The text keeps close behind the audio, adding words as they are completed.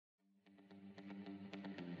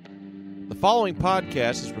following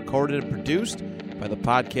podcast is recorded and produced by the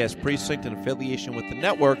Podcast Precinct in affiliation with the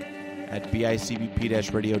network at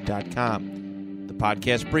bicbp-radio.com. The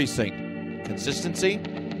Podcast Precinct. Consistency,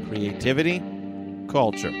 creativity,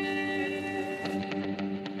 culture.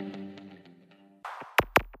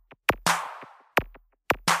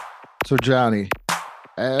 So, Johnny,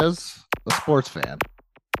 as a sports fan,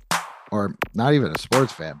 or not even a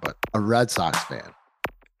sports fan, but a Red Sox fan,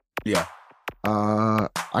 yeah, I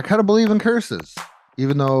kind of believe in curses,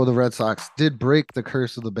 even though the Red Sox did break the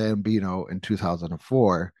curse of the Bambino in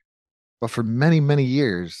 2004. But for many, many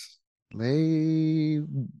years, they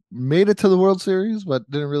made it to the World Series, but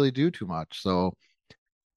didn't really do too much. So,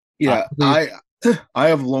 yeah, I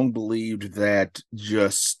have long believed that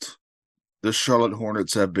just the Charlotte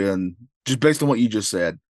Hornets have been, just based on what you just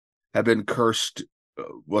said, have been cursed.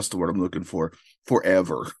 What's the word I'm looking for?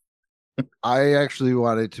 Forever. I actually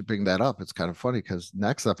wanted to bring that up. It's kind of funny because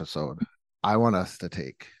next episode, I want us to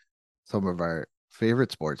take some of our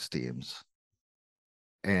favorite sports teams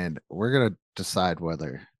and we're going to decide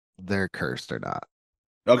whether they're cursed or not.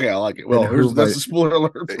 Okay, I like it. Well, that's a spoiler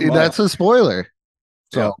alert. That's a spoiler.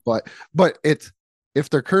 So, yeah. but it's if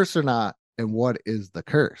they're cursed or not, and what is the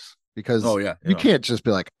curse? Because you can't just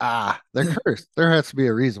be like, they're cursed. There has to be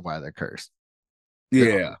a reason why they're cursed.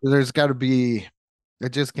 Yeah. There's got to be,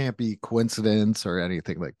 it just can't be coincidence or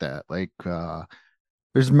anything like that. Like,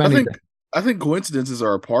 there's many. I think coincidences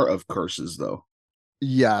are a part of curses, though.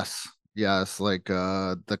 Yes. Like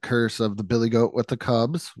the curse of the Billy Goat with the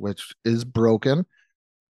Cubs, which is broken.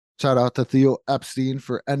 Shout out to Theo Epstein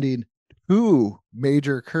for ending 2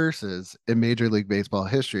 major curses in Major League Baseball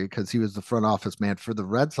history because he was the front office man for the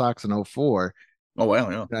Red Sox in 2004. Oh, wow,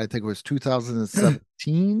 yeah. And I think it was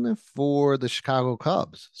 2017 for the Chicago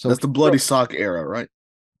Cubs. So that's the bloody sock era, right?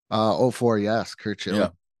 2004, yes. Kurt Schilling. Yeah.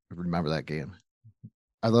 I remember that game.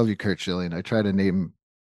 I love you, Kurt Schilling. I tried to name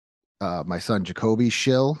my son Jacoby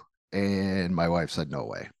Schill, and my wife said no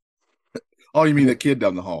way. Oh, you mean the kid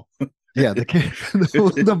down the hall? Yeah, the kid,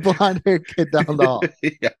 the blonde-haired kid down the hall.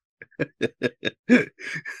 Yeah.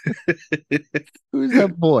 Who's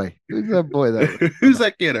that boy? Who's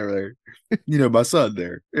that kid over there? My son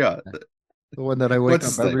there. Yeah. The one that I wake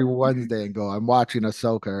up every Wednesday and go, I'm watching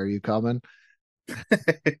Ahsoka. Are you coming?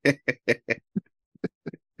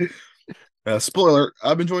 Spoiler,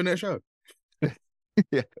 I'm enjoying that show.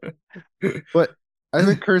 Yeah. But I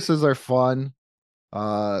think curses are fun.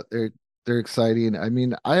 They're exciting. I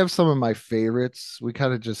mean, I have some of my favorites. We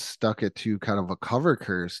kind of just stuck it to kind of a cover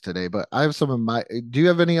curse today, but I have some of my. Do you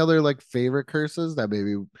have any other like favorite curses that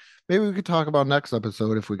maybe we could talk about next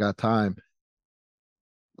episode if we got time?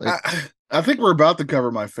 Like, I think we're about to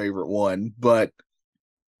cover my favorite one, but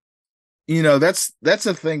that's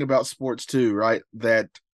a thing about sports too, right? That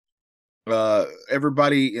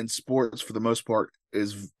everybody in sports for the most part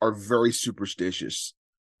are very superstitious.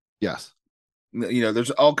 Yes.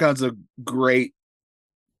 There's all kinds of great,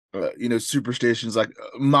 superstitions. Like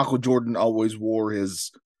Michael Jordan always wore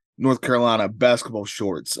his North Carolina basketball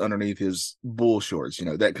shorts underneath his bull shorts,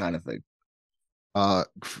 that kind of thing. A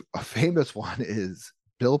famous one is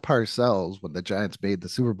Bill Parcells when the Giants made the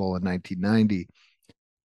Super Bowl in 1990.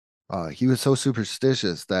 He was so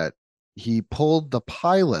superstitious that he pulled the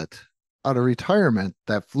pilot out of retirement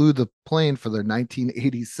that flew the plane for their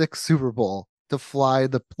 1986 Super Bowl to fly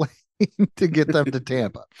the plane to get them to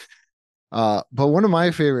Tampa. But one of my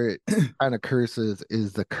favorite kind of curses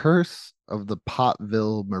is the curse of the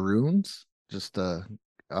Pottsville Maroons. Just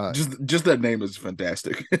that name is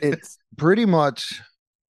fantastic. It's pretty much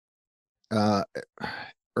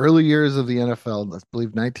early years of the NFL, I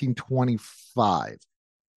believe 1925.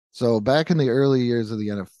 So back in the early years of the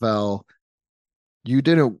NFL, you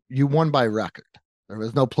won by record. There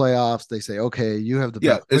was no playoffs. They say, okay, you have the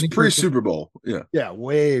best. It's pre-Super Bowl. Yeah. Yeah,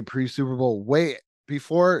 way pre-Super Bowl, way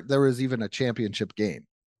before there was even a championship game.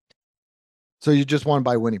 So you just won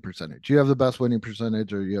by winning percentage. You have the best winning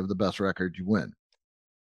percentage or you have the best record, you win.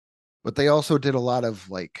 But they also did a lot of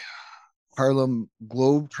like Harlem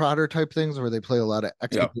Globetrotter type things where they play a lot of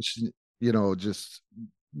exhibition, just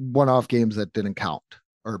one-off games that didn't count,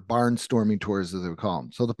 or barnstorming tours as they would call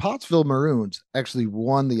them. So the Pottsville Maroons actually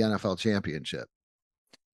won the NFL championship.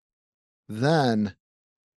 Then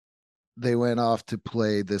they went off to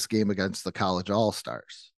play this game against the college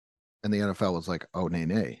all-stars. And the NFL was like, oh, nay,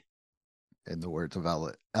 nay. In the words of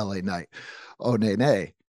LA Knight. Oh, nay,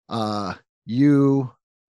 nay. You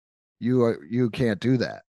can't do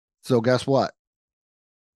that. So guess what?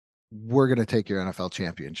 We're going to take your NFL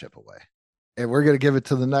championship away. And we're going to give it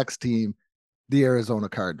to the next team, the Arizona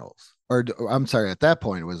Cardinals. Or I'm sorry, at that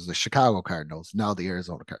point, it was the Chicago Cardinals, now the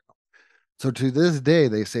Arizona Cardinals. So to this day,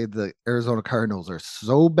 they say the Arizona Cardinals are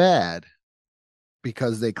so bad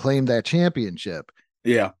because they claim that championship.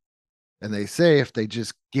 Yeah. And they say if they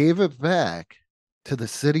just gave it back to the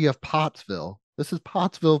city of Pottsville, this is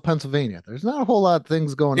Pottsville, Pennsylvania. There's not a whole lot of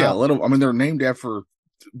things going on. I mean, they're named after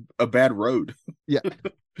a bad road. Yeah.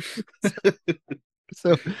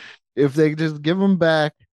 So if they just give them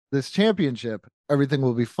back this championship, everything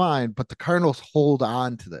will be fine. But the Cardinals hold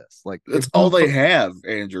on to this. Like that's all they have,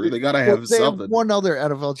 Andrew. They gotta have something. Have one other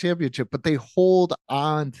NFL championship, but they hold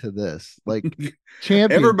on to this. Like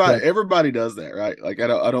championship. Everybody does that, right? Like I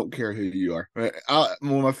don't care who you are. One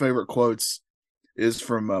of my favorite quotes is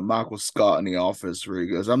from Michael Scott in The Office, where he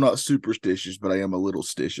goes, "I'm not superstitious, but I am a little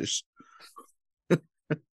stitious."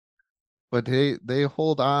 But they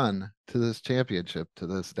hold on to this championship to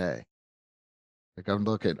this day. Like I'm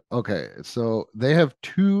looking, okay, so they have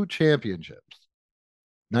two championships,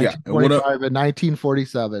 1925 and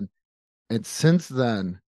 1947, and since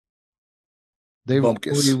then they've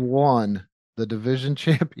only won the division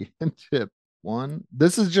championship.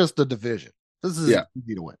 This is just the division. This is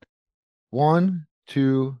easy to win. 1,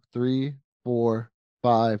 2, 3, 4,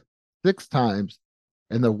 5, 6 times,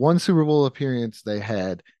 and the one Super Bowl appearance they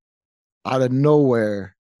had. Out of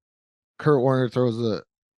nowhere, Kurt Warner throws an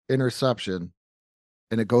interception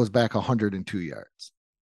and it goes back 102 yards.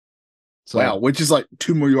 So, wow, which is like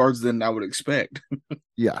 2 more yards than I would expect.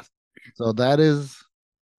 Yeah. So that is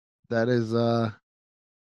the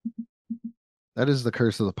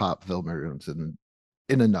curse of the Popville Maroons in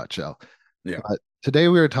a nutshell. Yeah. Today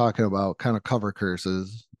we were talking about kind of cover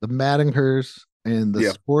curses, the Madden curse and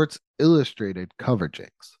the Sports Illustrated cover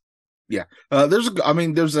jinx. Yeah, there's a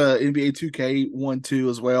NBA 2K 1-2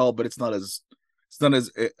 as well, but it's not as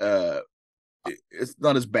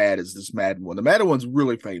bad as this Madden one. The Madden one's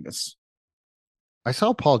really famous. I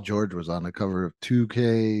saw Paul George was on the cover of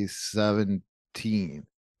 2K17, and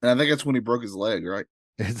I think that's when he broke his leg, right?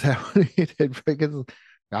 Is that when he did break his?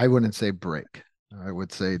 I wouldn't say break. I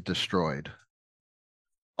would say destroyed.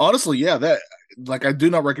 Honestly, yeah, that I do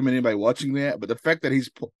not recommend anybody watching that, but the fact that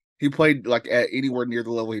he played like at anywhere near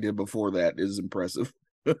the level he did before that is impressive.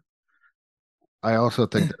 I also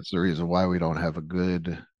think that's the reason why we don't have a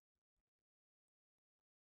good,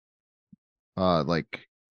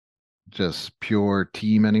 just pure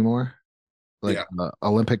team anymore,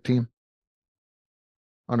 Olympic team.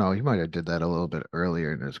 Oh no, he might have did that a little bit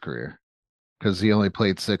earlier in his career because he only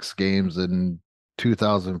played 6 games in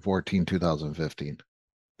 2014, 2015.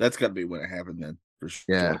 That's got to be when it happened then, for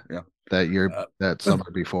sure. Yeah. That year, that summer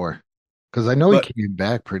before, because I know he came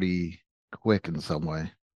back pretty quick in some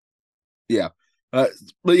way. Yeah, but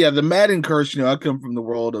yeah, the Madden curse. I come from the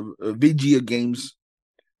world of VGA games,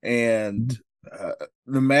 and the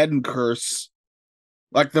Madden curse,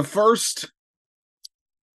 like the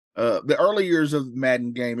early years of the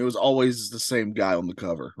Madden game, it was always the same guy on the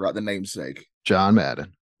cover, right? The namesake, John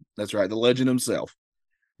Madden. That's right, the legend himself.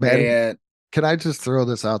 Madden. And can I just throw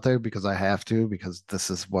this out there because I have to, because this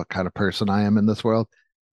is what kind of person I am in this world.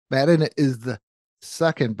 Madden is the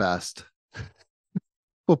second best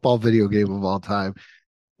football video game of all time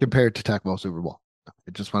compared to Tecmo Super Bowl.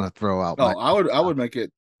 I just want to throw out. I would make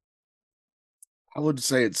it. I would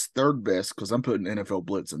say it's third best because I'm putting NFL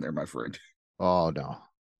Blitz in there, my friend. Oh no,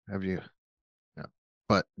 have you? Yeah,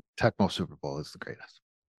 but Tecmo Super Bowl is the greatest.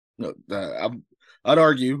 No, I'd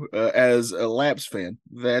argue as a Laps fan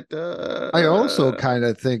that I also kind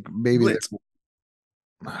of think maybe. Do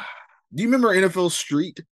you remember NFL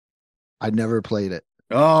Street? I never played it.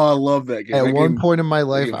 Oh, I love that game. At one point in my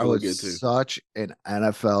life, I was such an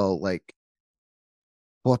NFL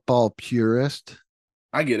football purist.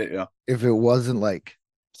 I get it. Yeah. If it wasn't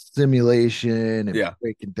simulation and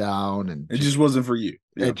breaking down, and it just wasn't for you.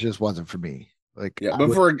 Yeah. It just wasn't for me. But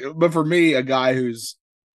for me, a guy who's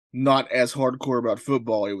not as hardcore about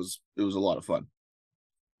football, it was a lot of fun.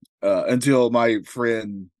 Until my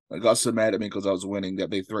friend got so mad at me because I was winning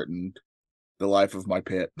that they threatened the life of my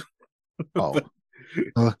pet. Oh,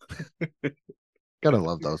 gotta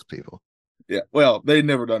love those people. Yeah, well, they'd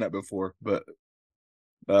never done that before, but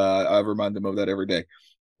I remind them of that every day.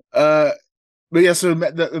 But yeah,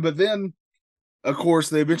 but then, of course,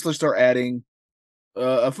 they eventually start adding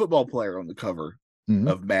a football player on the cover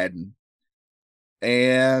of Madden.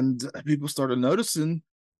 And people started noticing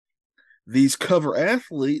these cover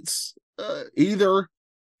athletes, either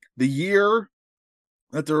the year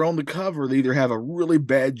that they're on the cover, they either have a really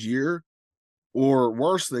bad year or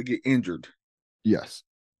worse, they get injured. Yes.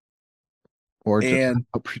 Or just end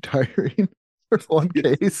up retiring for one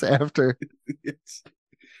case after. Yes.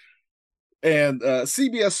 And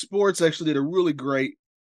CBS Sports actually did a really great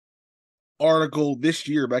article this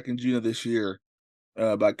year, back in June of this year,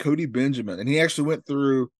 by Cody Benjamin, and he actually went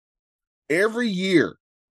through every year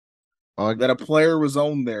that a player was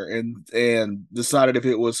on there and decided if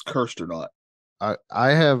it was cursed or not.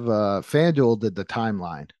 I have FanDuel did the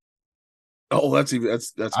timeline. Oh, that's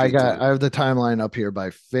I have the timeline up here by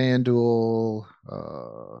FanDuel.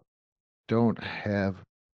 Don't have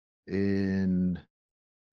in,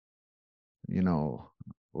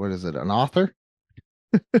 what is it? An author?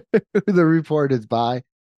 The report is by,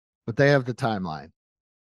 but they have the timeline.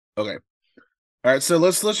 Okay. All right. So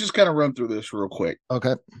let's just kind of run through this real quick.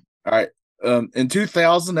 Okay. All right. In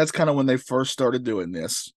 2000, that's kind of when they first started doing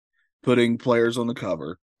this, putting players on the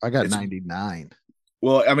cover. I got 99.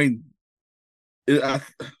 Well, I mean,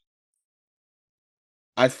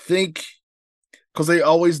 I think because they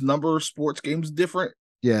always number sports games different.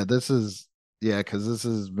 Yeah, because this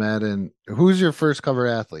is Madden. Who's your first cover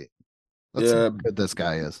athlete? Let's see how good this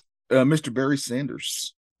guy is. Mr. Barry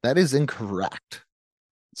Sanders. That is incorrect.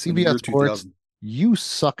 CBS Sports, you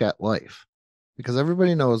suck at life. Because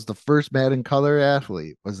everybody knows the first Madden color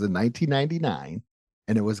athlete was in 1999,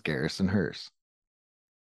 and it was Garrison Hearst.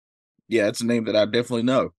 Yeah, it's a name that I definitely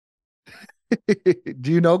know.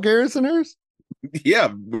 Do you know Garrison Hearst? Yeah,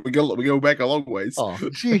 we go back a long ways. Oh,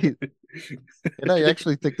 geez. And I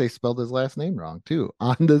actually think they spelled his last name wrong too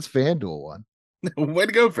on this FanDuel one. Way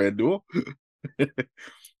to go, FanDuel.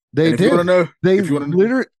 They did. If you want to know, they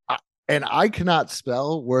literally, and I cannot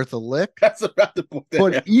spell worth a lick. That's about the point.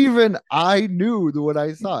 But even I knew what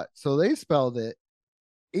I saw. So they spelled it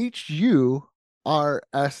HURST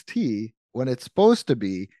when it's supposed to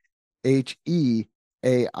be HEARST.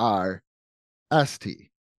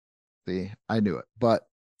 See, I knew it. But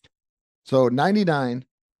so 99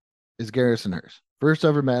 is Garrison Hearst, first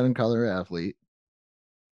ever Madden color athlete.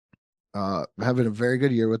 Having a very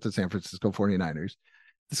good year with the San Francisco 49ers.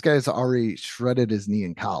 This guy's already shredded his knee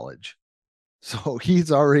in college. So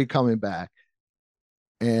he's already coming back.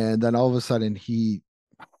 And then all of a sudden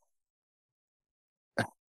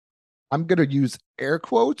I'm going to use air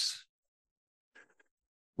quotes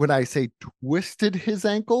when I say twisted his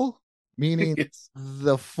ankle, meaning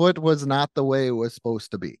the foot was not the way it was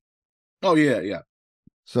supposed to be. Oh, yeah.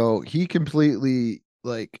 So he completely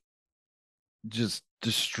just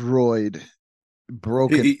destroyed,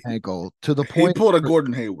 broken ankle to the point. He pulled a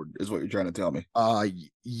Gordon Hayward, is what you're trying to tell me.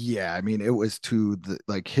 Yeah. I mean, it was to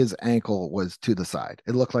the his ankle was to the side.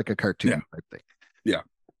 It looked like a cartoon type thing. Yeah.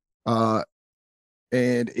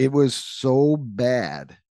 And it was so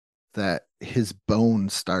bad that his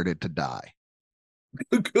bones started to die.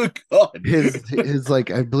 Good God. His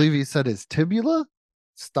I believe he said his tibula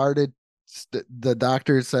started. The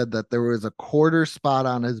doctor said that there was a quarter spot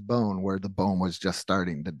on his bone where the bone was just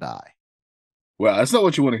starting to die. Well, that's not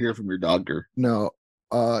what you want to hear from your doctor. No,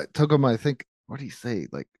 it took him, I think, what did he say?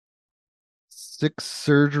 6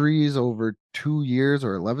 surgeries over 2 years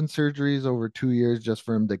or 11 surgeries over 2 years just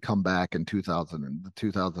for him to come back in the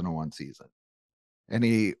 2001 season. And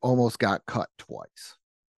he almost got cut twice.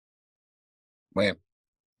 Man.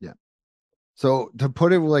 Yeah. So to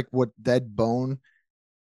put it what dead bone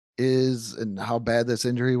is and how bad this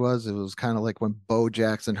injury was, it was kind of like when Bo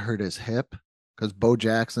Jackson hurt his hip, because Bo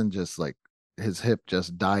Jackson just his hip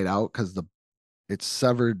just died out because it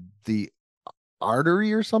severed the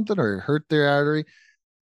artery or something, or hurt their artery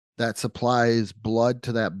that supplies blood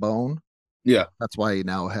to that bone. Yeah. That's why he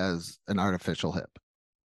now has an artificial hip.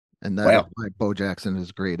 And that's why Bo Jackson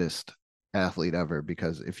is greatest athlete ever,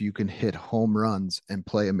 because if you can hit home runs and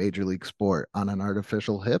play a major league sport on an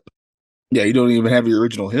artificial hip. Yeah, you don't even have your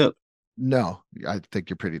original hip. No, I think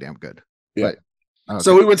you're pretty damn good. Yeah. But, okay.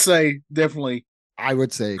 So we would say definitely. I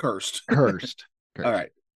would say cursed. Cursed. All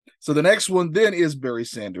right. So the next one then is Barry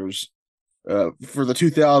Sanders for the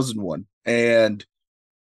 2001. And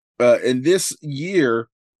in this year,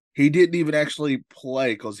 he didn't even actually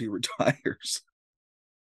play because he retires.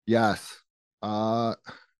 Yes. Because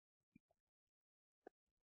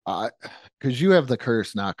you have the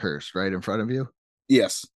curse, not cursed, right in front of you.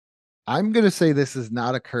 Yes. I'm going to say this is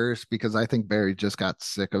not a curse because I think Barry just got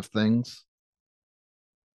sick of things.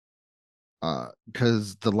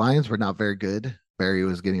 Because the Lions were not very good. Barry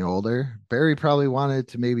was getting older. Barry probably wanted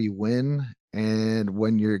to maybe win. And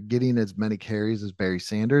when you're getting as many carries as Barry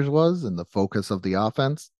Sanders was and the focus of the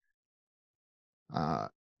offense,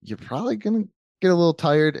 you're probably going to get a little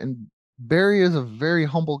tired. And Barry is a very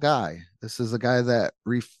humble guy. This is a guy that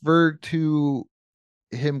referred to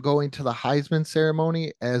him going to the Heisman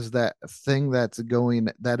ceremony as that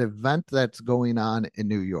event that's going on in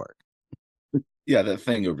New York. Yeah, that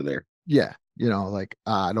thing over there. Yeah.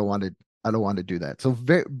 I don't want to I don't want to do that. So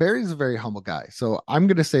Barry's a very humble guy. So I'm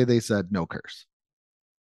going to say they said no curse.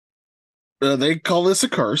 They call this a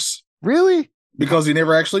curse. Really? Because he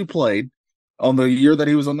never actually played on the year that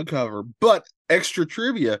he was on the cover. But extra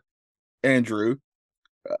trivia, Andrew,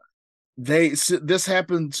 this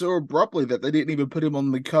happened so abruptly that they didn't even put him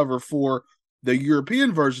on the cover for the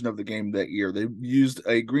European version of the game that year. They used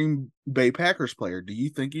a Green Bay Packers player. Do you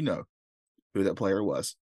think you know who that player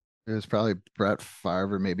was? It was probably Brett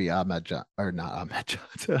Favre or maybe Ahmed John or not Ahmed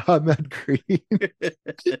Johnson, Ahmed Green.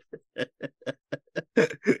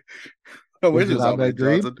 Oh, it was Ahmed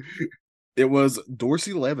Green? Johnson. It was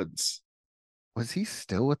Dorsey Levens. Was he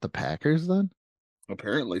still with the Packers then?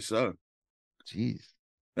 Apparently so. Jeez.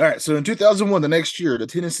 All right. So in 2001, the next year, the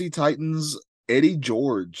Tennessee Titans, Eddie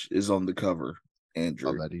George is on the cover.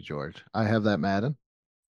 Andrew. Love Eddie George. I have that Madden.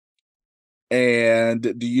 And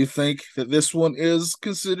do you think that this one is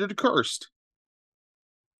considered cursed?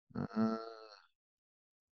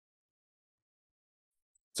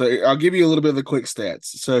 So I'll give you a little bit of the quick stats.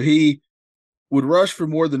 So he would rush for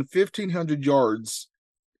more than 1,500 yards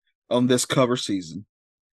on this cover season,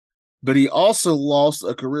 but he also lost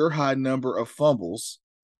a career-high number of fumbles.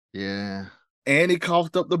 Yeah. And he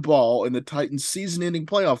coughed up the ball in the Titans' season-ending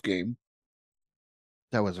playoff game.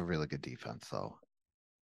 That was a really good defense, though.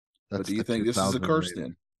 But do you think this is a curse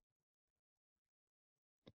then?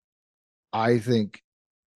 I think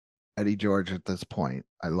Eddie George at this point.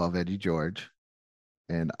 I love Eddie George.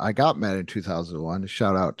 And I got Madden in 2001.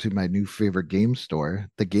 Shout out to my new favorite game store,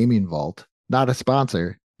 the Gaming Vault. Not a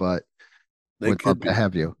sponsor, but they would love to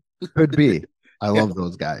have you. Could be. I love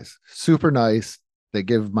those guys. Super nice. They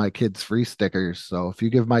give my kids free stickers. So if you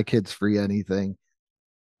give my kids free anything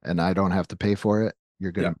and I don't have to pay for it,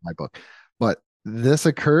 you're good in my book. But this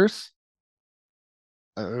a curse?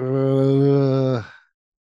 He's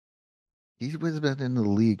been in the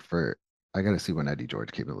league for, I got to see when Eddie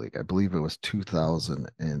George came in the league. I believe it was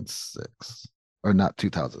 2006 or not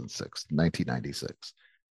 2006, 1996.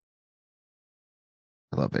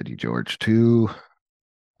 I love Eddie George too.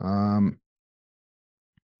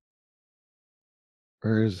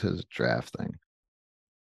 Where's his draft thing?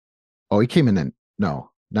 Oh, he came in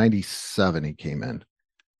 97 he came in.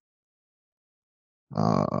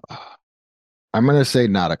 I'm gonna say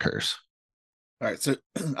not a curse. All right, so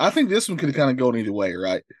I think this one could kind of go either way,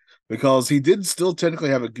 right? Because he did still technically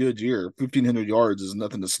have a good year. 1,500 yards is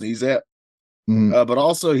nothing to sneeze at. But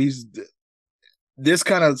also this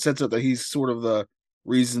kind of sets up that he's sort of the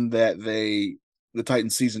reason that the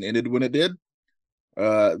Titans season ended when it did.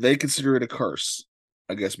 They consider it a curse,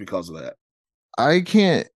 I guess, because of that. I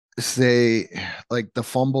can't say like the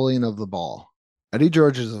fumbling of the ball. Eddie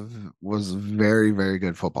George was a very, very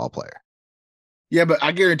good football player. Yeah, but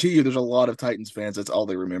I guarantee you there's a lot of Titans fans, that's all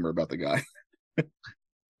they remember about the guy.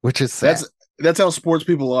 Which is sad. That's how sports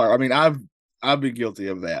people are. I mean, I've been guilty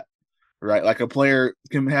of that, right? Like a player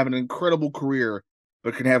can have an incredible career,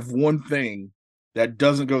 but can have one thing that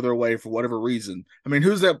doesn't go their way for whatever reason. I mean,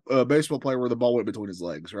 who's that baseball player where the ball went between his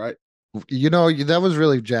legs, right? You know, that was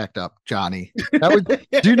really jacked up, Johnny. Do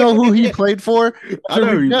you know who he played for? I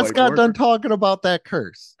know we just got done talking about that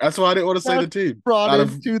curse. That's why I didn't want to say the team. Brought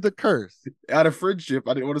into the curse. Out of friendship,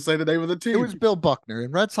 I didn't want to say the name of the team. It was Bill Buckner,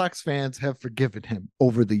 and Red Sox fans have forgiven him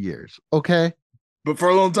over the years. Okay. But for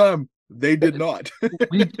a long time, they did not.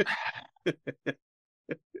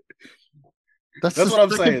 That's what I'm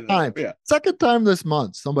saying. Yeah. Second time this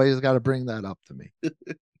month, somebody's got to bring that up to me.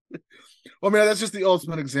 Well, I mean, that's just the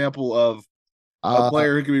ultimate example of a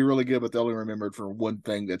player who can be really good, but they're only remembered for one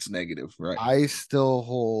thing that's negative, right? I still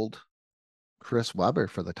hold Chris Webber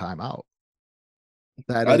for the timeout.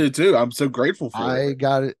 I do too. I'm so grateful for it. I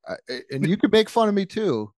got it. And you could make fun of me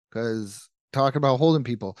too, because talking about holding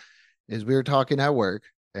people is we were talking at work,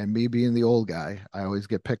 and me being the old guy, I always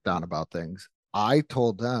get picked on about things. I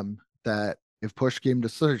told them that if push came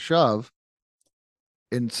to shove,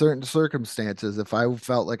 in certain circumstances, if I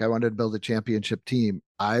felt like I wanted to build a championship team,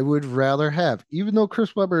 I would rather have, even though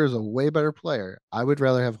Chris Webber is a way better player, I would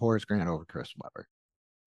rather have Horace Grant over Chris Webber.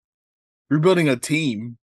 You're building a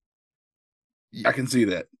team. I can see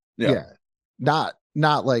that. Yeah. Not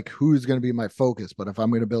like who's going to be my focus, but if I'm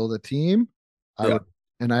going to build a team, I would,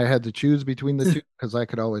 and I had to choose between the two because I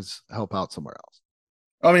could always help out somewhere else.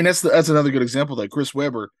 I mean, that's another good example. That Chris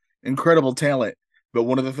Webber, incredible talent. But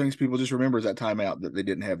one of the things people just remember is that timeout that they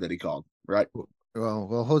didn't have that he called, right?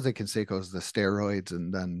 Well, Jose Canseco's the steroids,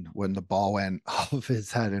 and then when the ball went off of his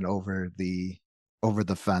head and over the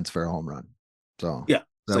fence for a home run. So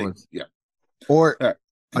Or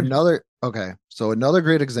another another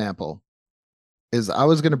great example is I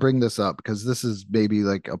was going to bring this up because this is maybe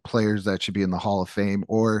like a players that should be in the Hall of Fame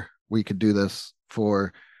or we could do this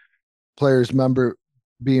for players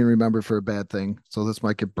being remembered for a bad thing. So this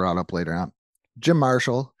might get brought up later on. Jim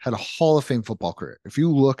Marshall had a Hall of Fame football career. If you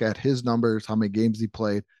look at his numbers, how many games he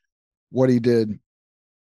played, what he did,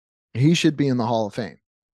 he should be in the Hall of Fame.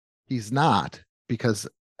 He's not, because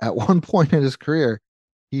at one point in his career,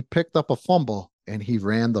 he picked up a fumble and he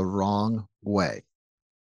ran the wrong way.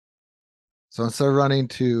 So instead of running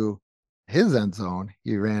to his end zone,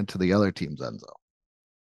 he ran to the other team's end zone.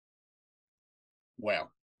 Wow.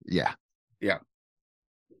 Yeah. Yeah.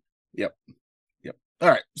 Yep. All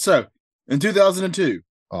right. So in 2002,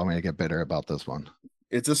 I'm going to get bitter about this one.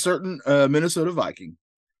 it's a certain Minnesota Viking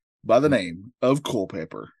by the name of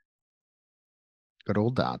Culpepper. Good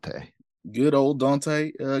old Dante. Good old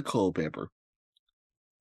Dante Culpepper.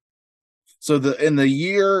 So in the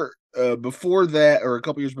year before that, or a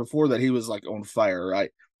couple years before that, he was like on fire,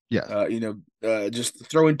 right? Yeah. Just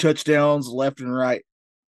throwing touchdowns left and right.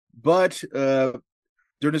 But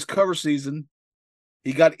during his cover season,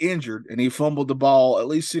 he got injured and he fumbled the ball at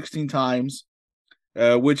least 16 times,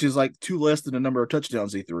 which is like 2 less than the number of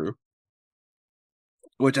touchdowns he threw.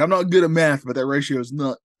 Which I'm not good at math, but that ratio is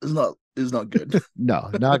not good. No,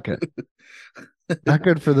 not good. Not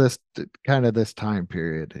good for this time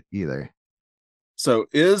period either. So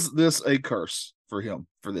is this a curse for him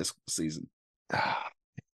for this season?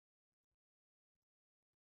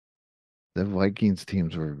 The Vikings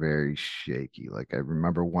teams were very shaky. Like I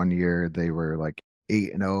remember one year they were like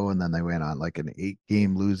 8-0, and then they went on like an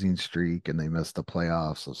 8-game losing streak and they missed the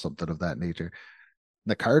playoffs or something of that nature.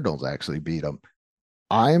 The Cardinals actually beat them.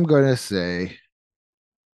 I'm going to say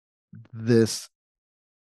this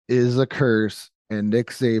is a curse, and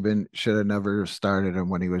Nick Saban should have never started him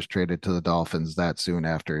when he was traded to the Dolphins that soon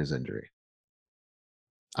after his injury.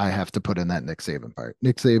 I have to put in that Nick Saban part.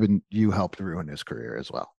 Nick Saban, you helped ruin his career as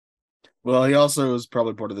well. Well, he also is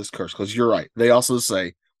probably part of this curse because you're right. They also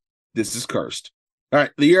say this is cursed. All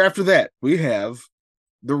right. The year after that, we have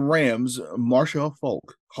the Rams, Marshall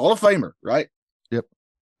Faulk, Hall of Famer, right? Yep.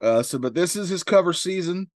 But this is his cover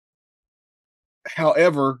season.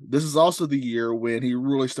 However, this is also the year when he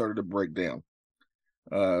really started to break down.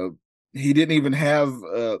 He didn't even have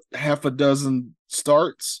half a dozen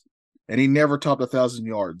starts, and he never topped 1,000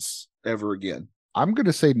 yards ever again. I'm going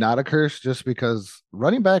to say not a curse just because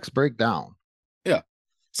running backs break down. Yeah.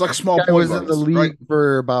 It's like a small point guard. I was guards, in the league right?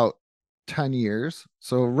 for about 10 years.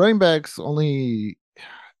 So running backs only,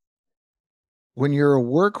 when you're a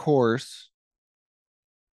workhorse,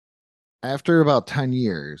 after about 10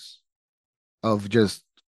 years of just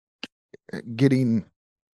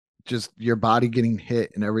your body getting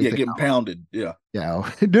hit and everything. Yeah, getting pounded. Yeah. Yeah.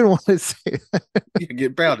 I didn't want to say that. You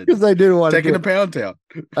get pounded. Because I didn't want taking a pound down.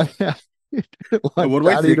 What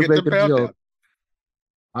wait till you get the pound down.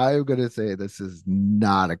 I'm going to say this is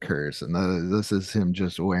not a curse, and this is him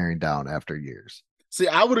just wearing down after years. See,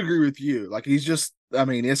 I would agree with you. Like, it's just,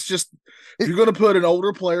 if you're going to put an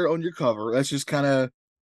older player on your cover, that's just kind of,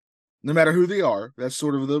 no matter who they are, that's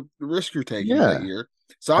sort of the risk you're taking that year.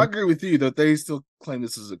 So I agree with you that they still claim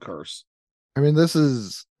this is a curse. I mean, this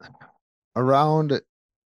is around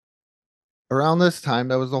this time.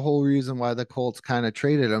 That was the whole reason why the Colts kind of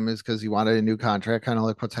traded him, is because he wanted a new contract, kind of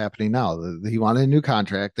like what's happening now. He wanted a new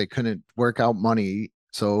contract. They couldn't work out money,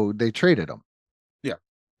 so they traded him. Yeah.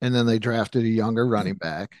 And then they drafted a younger running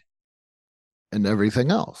back and everything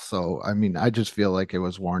else. So, I mean, I just feel like it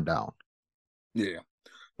was worn down. Yeah.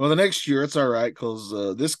 Well, the next year, it's all right,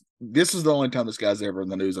 because this is the only time this guy's ever in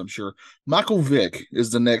the news, I'm sure. Michael Vick is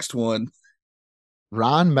the next one.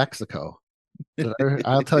 Ron Mexico.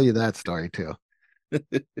 I'll tell you that story too. All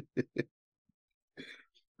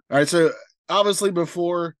right, so obviously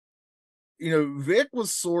before, Vic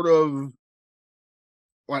was sort of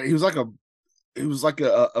like he was like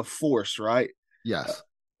a force, right? Yes.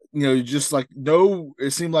 Just like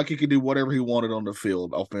it seemed like he could do whatever he wanted on the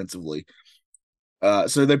field offensively.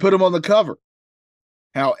 So they put him on the cover.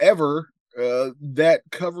 However, that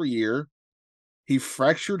cover year, he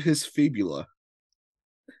fractured his fibula.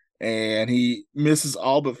 And he misses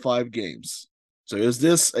all but 5 games. So is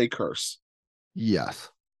this a curse? Yes.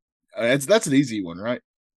 That's an easy one, right?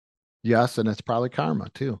 Yes, and it's probably karma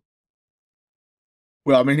too.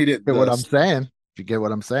 Well, I mean, he didn't get what I'm saying. If you get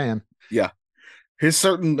what I'm saying. Yeah. His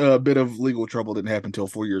certain bit of legal trouble didn't happen until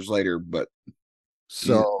 4 years later, but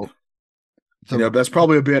that's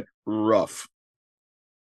probably a bit rough.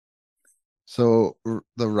 So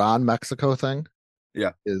the Ron Mexico thing,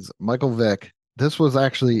 is Michael Vick. This was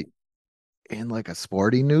actually in like a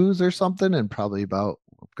sporting news or something, and probably about,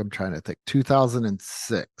 I'm trying to think,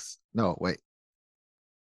 2006. No, wait,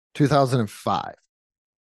 2005.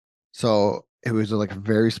 So it was like a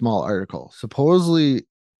very small article. Supposedly,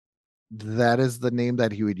 that is the name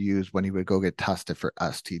that he would use when he would go get tested for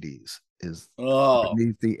STDs. Is Oh,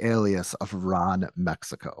 underneath the alias of Ron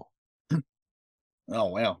Mexico. oh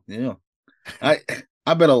wow, yeah. I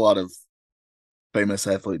I bet a lot of famous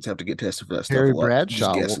athletes have to get tested for that stuff a Terry lot. Just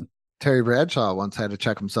Bradshaw. guessing. Terry Bradshaw once had to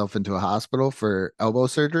check himself into a hospital for elbow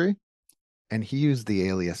surgery, and he used the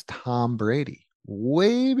alias Tom Brady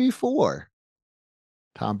way before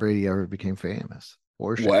Tom Brady ever became famous.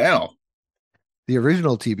 Or Wow, the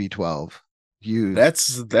original TB12 used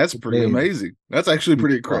that's the pretty name amazing. That's actually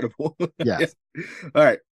pretty TB12. incredible. Yeah. Yes. All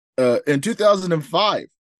right. In 2005,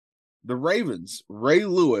 the Ravens, Ray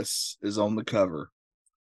Lewis is on the cover.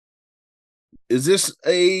 Is this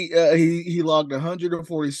a he logged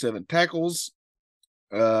 147 tackles?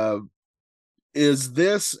 Uh, is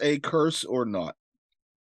this a curse or not?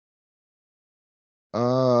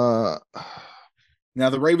 Uh, Now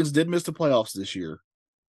the Ravens did miss the playoffs this year.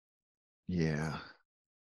 yeah.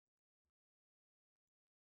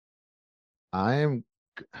 I'm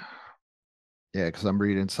yeah, because I'm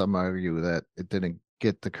reading some argue that it didn't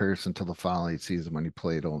get the curse until the following season when he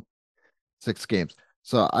played on 6 games.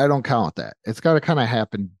 So I don't count that. It's got to kind of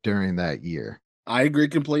happen during that year. I agree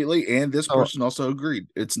completely, and this So person also agreed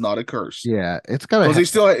it's not a curse yeah, it's got to because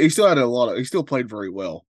happen. he still had a lot of he still played very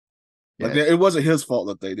well. Like Yeah, it wasn't his fault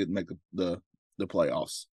that they didn't make the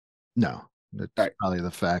playoffs. no, it's All right. probably the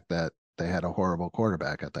fact that they had a horrible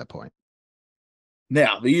quarterback at that point.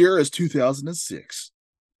 Now the year is 2006,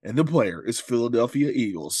 and the player is Philadelphia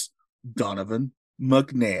Eagles Donovan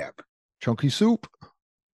McNabb. Chunky soup.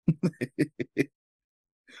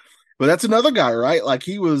 But that's another guy, right? Like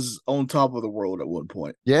he was on top of the world at one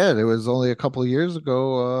point. Yeah, it was only a couple of years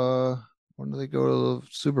ago. When did they go to the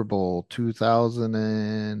Super Bowl?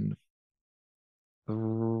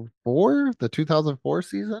 2004? The 2004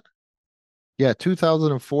 season? Yeah,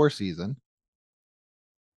 2004 season.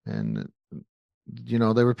 And they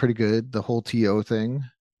were pretty good, the whole TO thing.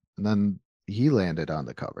 And then he landed on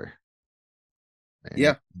the cover.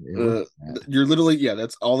 Yeah. And it was sad. You're literally, yeah,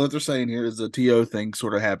 that's all that they're saying here is the TO thing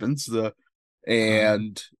sort of happens. Um,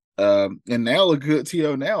 And now look at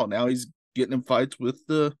TO now. Now he's getting in fights with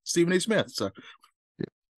Stephen A. Smith. So I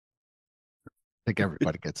think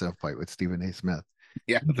everybody gets in a fight with Stephen A. Smith.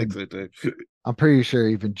 yeah, I think so too. I'm pretty sure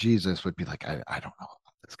even Jesus would be like, I don't know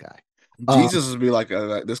about this guy. Jesus would be like,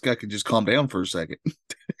 this guy can just calm down for a second.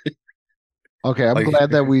 Okay, I'm Like,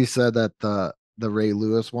 glad that we said that the Ray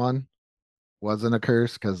Lewis one wasn't a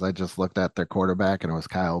curse because I just looked at their quarterback and it was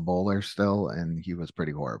Kyle Bowler still, and he was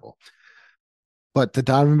pretty horrible. But the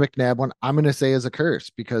Donovan McNabb one, I'm going to say is a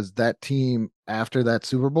curse because that team after that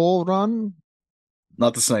Super Bowl run,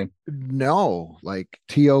 not the same. no, like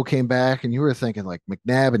T.O. came back and you were thinking like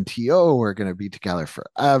McNabb and T.O. are going to be together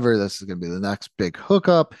forever. This is going to be the next big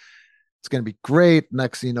hookup. It's going to be great.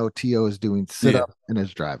 Next thing you know, T.O. is doing sit Yeah. up in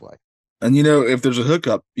his driveway. And if there's a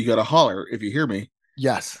hookup, you got to holler if you hear me.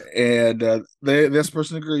 Yes. And this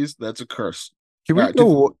person agrees that's a curse. Can we All right,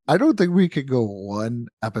 go? I don't think we could go one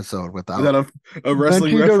episode is that without a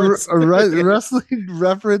wrestling mentioning reference? wrestling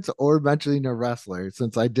reference or mentioning a wrestler,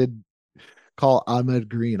 since I did call Ahmed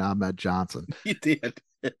Green Ahmed Johnson. You did.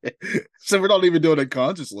 So we're not even doing it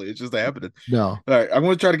consciously. It's just happening. No. All right. I'm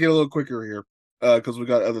going to try to get a little quicker here because we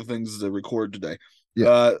got other things to record today.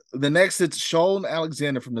 Yeah. The next, it's Sean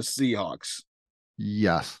Alexander from the Seahawks.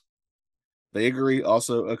 Yes. They agree.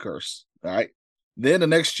 Also a curse. All right. Then the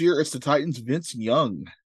next year, it's the Titans' Vince Young.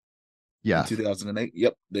 Yeah. In 2008.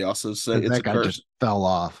 Yep. They also say it's that a guy curse. just fell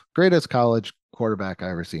off. Greatest college quarterback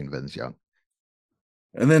I ever seen, Vince Young.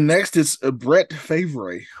 And then next, it's Brett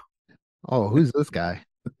Favre. Oh, who's this guy?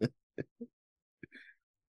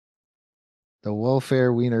 The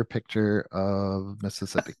welfare wiener picture of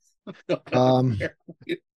Mississippi.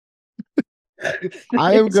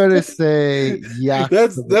 I am gonna say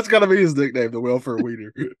yes. That's gotta be his nickname, the welfare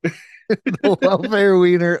wiener. The welfare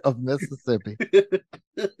wiener of Mississippi.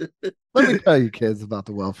 Let me tell you, kids, about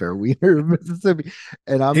the welfare wiener of Mississippi.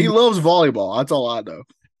 And he loves volleyball. That's all I know.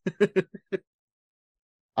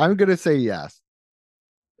 I'm gonna say yes.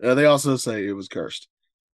 They also say it was cursed.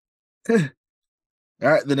 All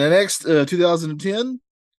right, then the next 2010,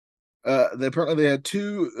 they had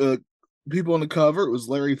two people on the cover. It was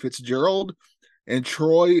Larry Fitzgerald and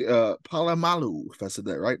Troy Polamalu. If I said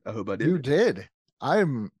that right, I hope I did. You did.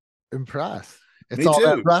 I'm impressed. It's Me all too.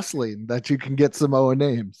 that wrestling that you can get Samoa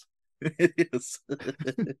names. It is.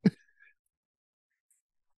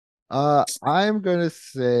 I'm gonna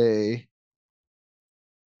say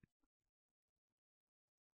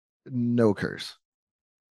no curse.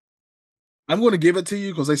 I'm going to give it to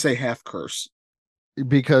you because they say half curse.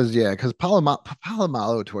 Because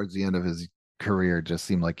Palomalo towards the end of his career just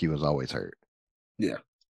seemed like he was always hurt. Yeah.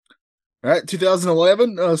 All right,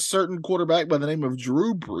 2011, a certain quarterback by the name of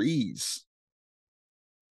Drew Brees.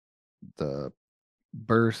 The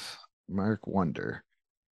birthmark wonder.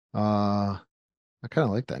 I kind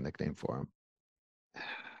of like that nickname for him.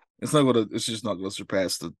 It's just not gonna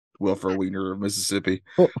surpass the welfare wiener of Mississippi.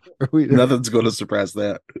 Oh, Nothing's gonna surpass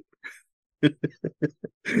that.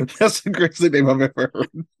 That's the greatest nickname I've ever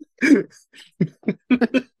heard.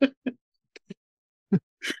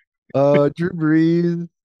 Drew Brees.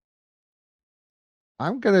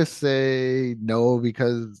 I'm gonna say no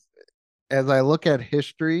because as I look at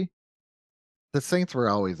history, the Saints were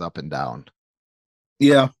always up and down.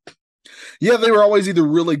 Yeah. Yeah, they were always either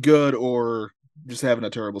really good or just having a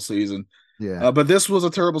terrible season. Yeah. But this was a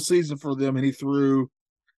terrible season for them, and he threw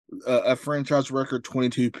a franchise record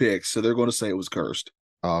 22 picks, so they're going to say it was cursed.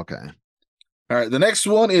 Oh, okay. All right, the next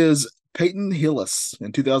one is Peyton Hillis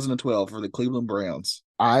in 2012 for the Cleveland Browns.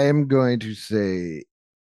 I am going to say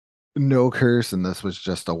no curse, and this was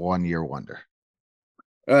just a 1-year wonder.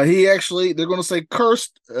 They're going to say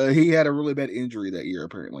cursed. He had a really bad injury that year,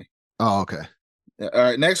 apparently. Oh, okay. All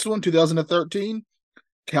right, next one, 2013,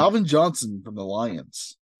 Calvin Johnson from the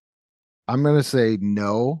Lions. I'm going to say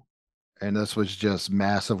no, and this was just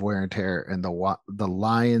massive wear and tear, and the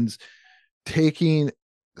Lions taking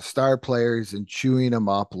star players and chewing them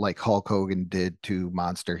up like Hulk Hogan did to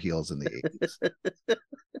Monster Heels in the 80s.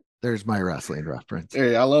 There's my wrestling reference.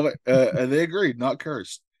 Hey, I love it. They agreed, not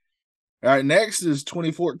cursed. All right, next is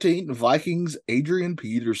 2014 Vikings Adrian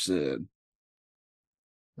Peterson.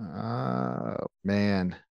 Oh,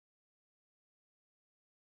 man.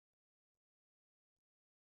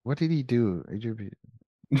 What did he do?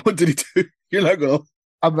 What did he do? You're not going.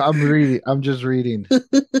 I'm reading. I'm just reading.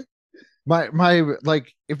 my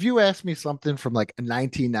like if you ask me something from like a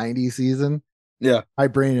 1990 season, yeah, my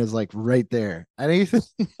brain is like right there. Anything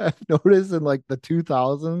I've noticed in like the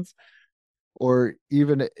 2000s or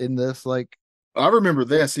even in this, like I remember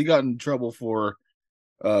this. He got in trouble for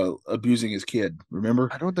abusing his kid. Remember?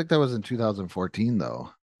 I don't think that was in 2014 though.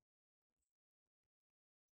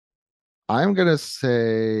 I'm gonna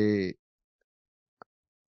say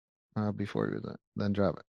before he was then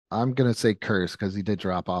drop it. I'm gonna say curse because he did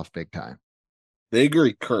drop off big time. They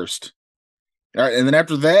agree, cursed. All right, and then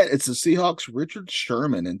after that, it's the Seahawks Richard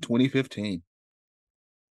Sherman in 2015.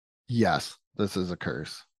 Yes, this is a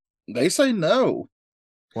curse. They say no.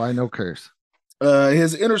 Why no curse?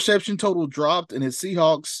 His interception total dropped, and his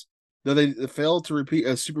Seahawks, though they failed to repeat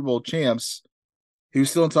as Super Bowl champs, he was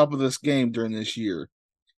still on top of this game during this year.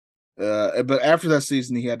 But after that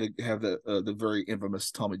season, he had to have the very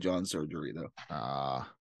infamous Tommy John surgery, though.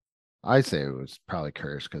 I say it was probably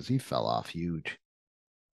cursed because he fell off huge.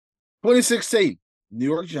 2016, New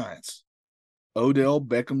York Giants, Odell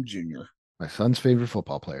Beckham Jr. My son's favorite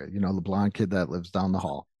football player. You know, the blonde kid that lives down the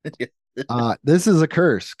hall. This is a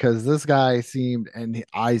curse because this guy seemed, and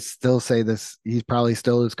I still say this, he's probably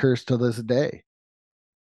still is cursed to this day.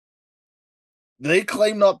 They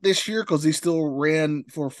claim not this year because he still ran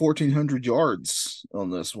for 1,400 yards on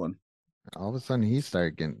this one. All of a sudden, he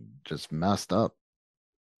started getting just messed up.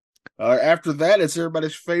 After that, it's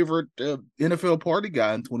everybody's favorite NFL party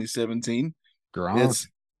guy in 2017. Gronk.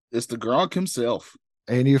 It's the Gronk himself.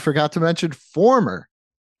 And you forgot to mention former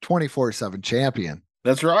 24/7 champion.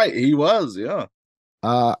 That's right. He was, yeah.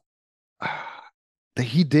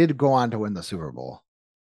 He did go on to win the Super Bowl.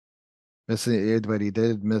 But he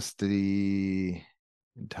did miss the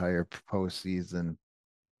entire postseason.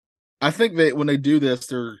 I think that when they do this,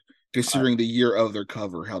 they're considering the year of their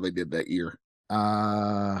cover, how they did that year.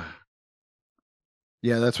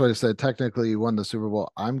 Yeah, that's what I said. Technically, he won the Super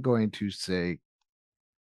Bowl. I'm going to say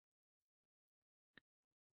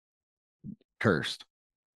cursed.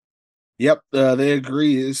 Yep, they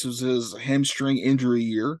agree. This was his hamstring injury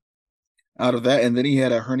year. Out of that, and then he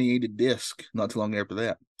had a herniated disc not too long after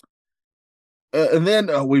that. And then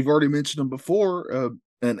we've already mentioned him before,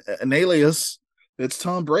 an alias. It's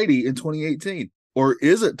Tom Brady in 2018, or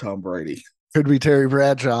is it Tom Brady? Could be Terry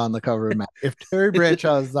Bradshaw on the cover of Madden. If Terry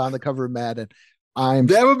Bradshaw is on the cover of Madden,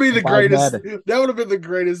 that would be the greatest. Madden. That would have been the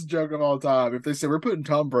greatest joke of all time if they said we're putting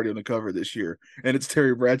Tom Brady on the cover this year, and it's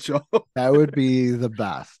Terry Bradshaw. That would be the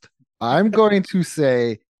best. I'm going to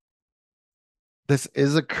say this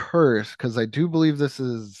is a curse because I do believe this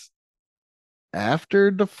is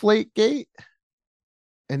after Deflategate,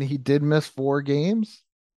 and he did miss 4 games,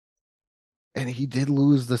 and he did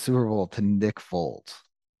lose the Super Bowl to Nick Foles.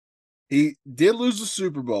 He did lose the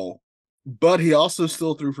Super Bowl, but he also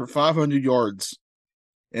still threw for 500 yards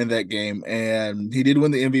in that game, and he did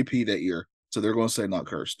win the MVP that year. So they're going to say not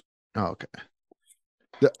cursed. Oh, okay.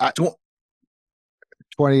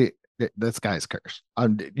 20. This guy's cursed.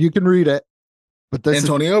 You can read it, but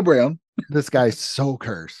Antonio Brown. This guy's so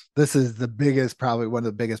cursed. This is the biggest, probably one of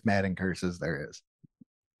the biggest Madden curses there is.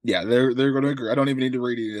 Yeah, they're going to agree. I don't even need to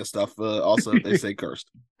read any of this stuff. Also, they say cursed.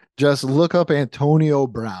 Just look up Antonio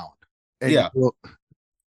Brown. Yeah.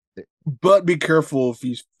 But be careful if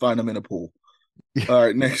you find him in a pool. Yeah. All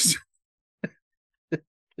right, next.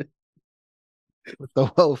 With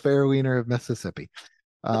the welfare wiener of Mississippi.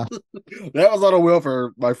 That was on a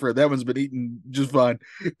welfare, my friend. That one's been eaten just fine.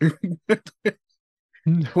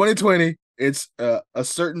 2020, it's a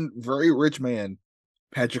certain very rich man,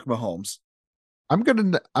 Patrick Mahomes. I'm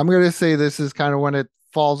gonna say this is kind of when it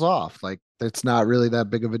falls off. Like it's not really that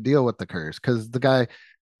big of a deal with the curse because the guy,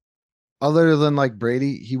 other than like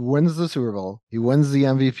Brady, he wins the Super Bowl, he wins the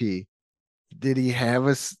MVP. Did he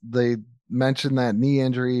have they mentioned that knee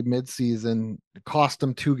injury midseason? It cost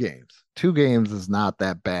him 2 games. 2 games is not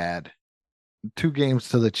that bad. 2 games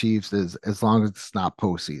to the Chiefs is as long as it's not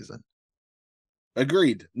postseason.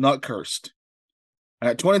 Agreed. Not cursed. All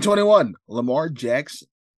right, 2021, Lamar Jackson.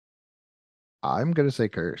 I'm gonna say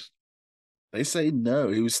cursed. They say no.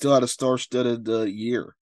 He was still at a star-studded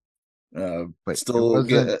year. But still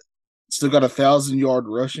got 1,000-yard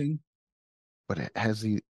rushing. But has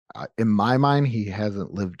he? In my mind, he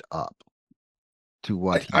hasn't lived up to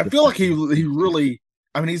what I feel like he really.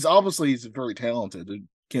 I mean, he's very talented.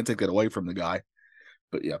 Can't take that away from the guy.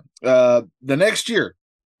 But yeah, the next year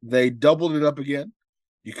they doubled it up again.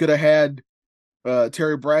 You could have had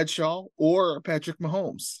Terry Bradshaw or Patrick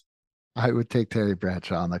Mahomes. I would take Terry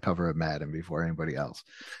Bradshaw on the cover of Madden before anybody else.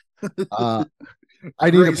 I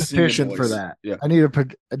need a petition for that. Yeah. I need a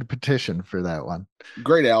petition for that one.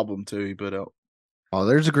 Great album too he put out. Oh,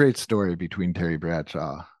 there's a great story between Terry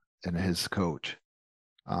Bradshaw and his coach.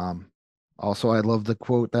 Also, I love the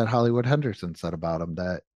quote that Hollywood Henderson said about him,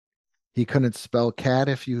 that he couldn't spell cat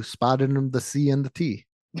if you spotted him the C and the T.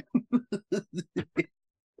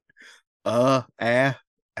 I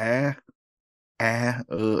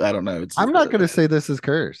don't know. I'm not going to say this is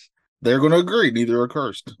cursed. They're going to agree. Neither are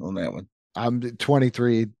cursed on that one. I'm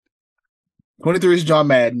 23. 23 is John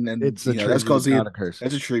Madden, and it's a tribute, that's because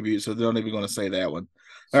that's a tribute, so they're not even going to say that one.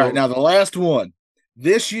 All right, now the last one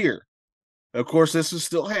this year. Of course, this is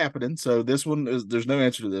still happening, so this one there's no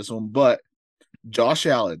answer to this one. But Josh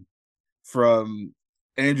Allen from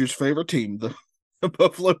Andrew's favorite team, the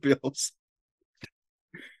Buffalo Bills.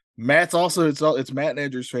 Matt's also it's Matt and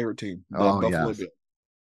Andrew's favorite team, the Buffalo Bills.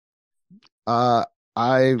 I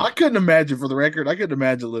couldn't imagine, for the record, I couldn't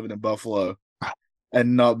imagine living in Buffalo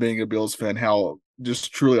and not being a Bills fan. How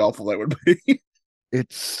just truly awful that would be.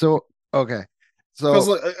 It's so okay. So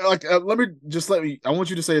let me. I want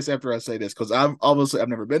you to say this after I say this, because I've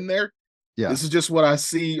never been there. Yeah, this is just what I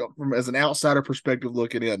see from as an outsider perspective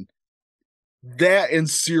looking in. That and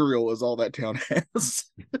cereal is all that town has.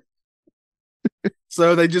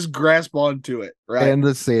 So they just grasp onto it, right? And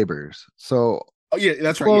the Sabres. So yeah,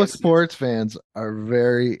 that's right. Yes, sports fans are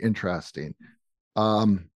very interesting.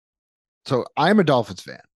 So I'm a Dolphins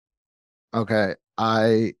fan. Okay,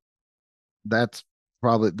 that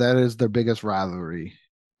is their biggest rivalry.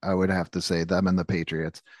 I would have to say, them and the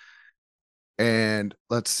Patriots. And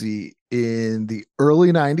let's see, in the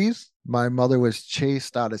early 90s, my mother was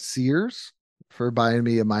chased out of Sears for buying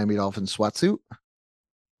me a Miami Dolphins sweatsuit.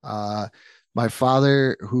 My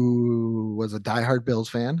father, who was a diehard Bills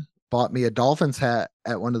fan, bought me a Dolphins hat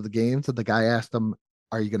at one of the games, and the guy asked him,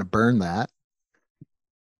 "Are you going to burn that?"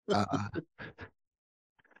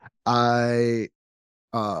 I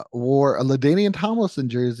wore a LaDainian Tomlinson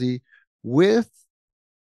jersey when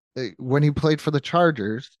he played for the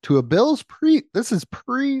Chargers to a Bills this is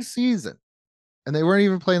preseason, and they weren't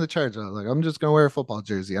even playing the Chargers. I was like, I'm just going to wear a football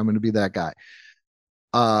jersey. I'm going to be that guy.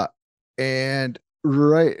 And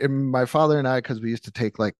my father and I, because we used to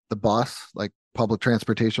take like the bus, like public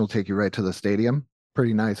transportation will take you right to the stadium.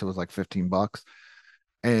 Pretty nice. It was like $15.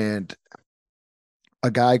 And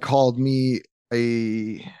a guy called me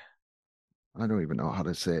I don't even know how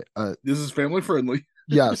to say it. This is family friendly.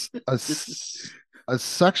 Yes. A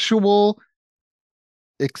sexual,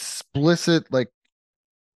 explicit, like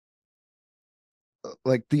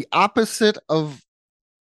the opposite of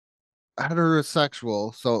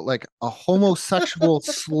heterosexual, so like a homosexual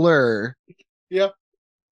slur. Yeah.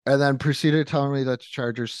 And then proceeded telling me that the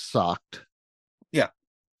Chargers sucked. Yeah.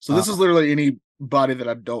 So this is literally anybody that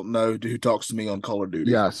I don't know who talks to me on Call of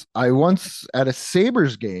Duty. Yes. I once at a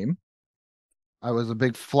Sabres game, I was a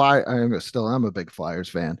big I still am a big Flyers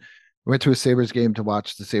fan. Went to a Sabres game to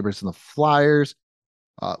watch the Sabres and the Flyers.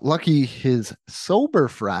 Lucky his sober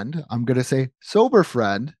friend, I'm going to say sober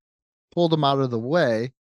friend, pulled him out of the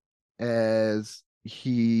way as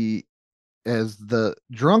the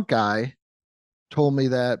drunk guy told me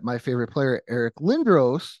that my favorite player, Eric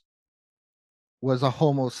Lindros, was a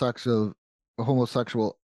homosexual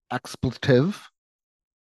expletive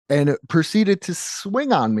and proceeded to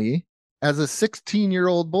swing on me as a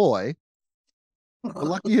 16-year-old boy. But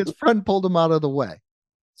lucky his friend pulled him out of the way.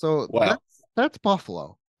 So Wow. that's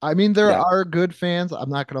Buffalo. I mean, there Yeah. are good fans. I'm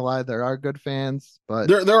not gonna lie, there are good fans, but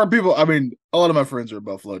there are people. I mean, a lot of my friends are in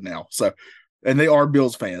Buffalo now, so and they are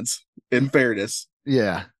Bills fans. In fairness,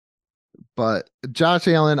 yeah. But Josh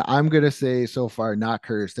Allen, I'm gonna say so far not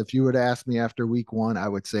cursed. If you would ask me after week 1, I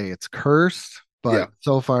would say it's cursed, yeah. but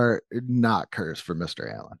so far not cursed for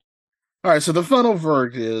Mr. Allen. All right, so the final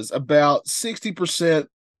verdict is about 60%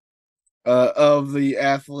 of the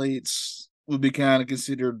athletes would be kind of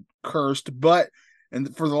considered cursed, but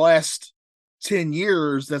and for the last 10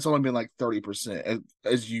 years, that's only been like 30%.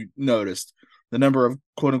 As you noticed, the number of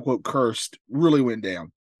quote unquote cursed really went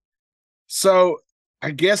down. So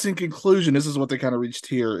I guess in conclusion, this is what they kind of reached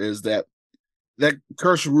here is that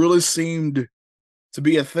curse really seemed to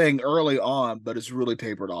be a thing early on, but it's really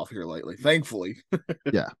tapered off here lately, thankfully.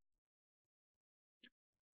 Yeah.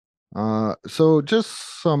 So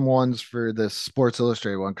just some ones for this Sports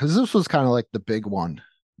Illustrated one, because this was kind of like the big one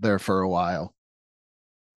there for a while.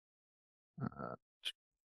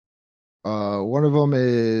 One of them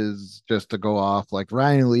is just to go off like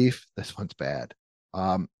Ryan Leaf. This one's bad.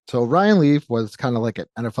 So Ryan Leaf was kind of like an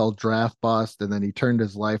NFL draft bust, and then he turned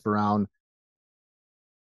his life around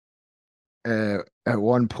at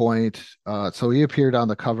one point. So he appeared on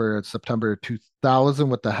the cover in September 2000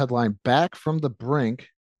 with the headline "Back from the Brink"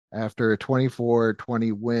 after a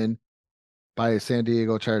 24-20 win by San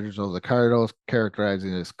Diego Chargers over the Cardinals,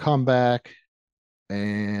 characterizing his comeback,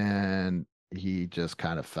 and he just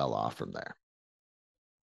kind of fell off from there.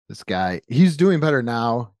 This guy, he's doing better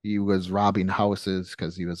now. He was robbing houses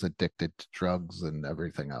because he was addicted to drugs and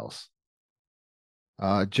everything else.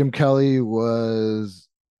 Jim Kelly was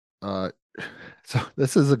so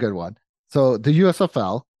this is a good one. So the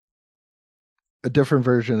USFL, a different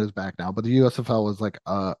version is back now, but the USFL was like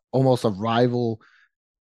almost a rival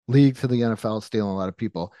league to the NFL, stealing a lot of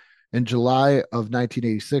people. In July of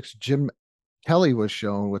 1986, Jim Kelly was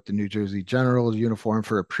shown with the New Jersey Generals uniform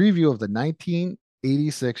for a preview of the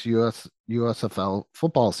 1986 USFL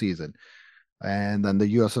football season. And then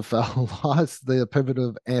the USFL lost the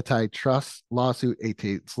pivotal antitrust lawsuit 8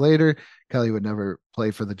 days later. Kelly would never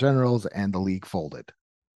play for the Generals, and the league folded.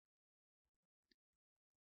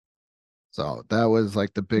 So that was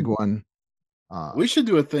like the big one. We should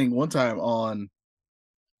do a thing one time on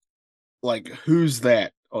like who's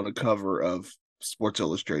that on a cover of Sports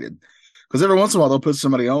Illustrated, because every once in a while they'll put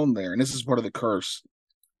somebody on there, and this is part of the curse.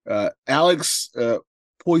 Alex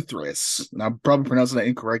Poitras, and I'm probably pronouncing that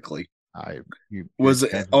incorrectly. Was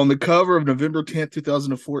on the cover of November 10th,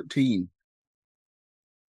 2014.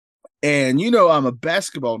 And you know I'm a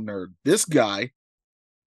basketball nerd. This guy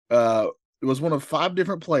was one of 5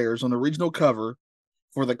 different players on the regional cover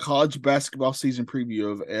for the college basketball season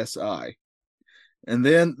preview of SI. And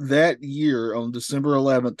then that year, on December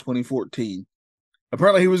 11th, 2014,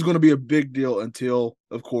 apparently he was going to be a big deal until,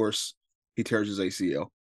 of course, he tears his ACL.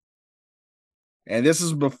 And this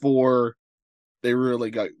is before they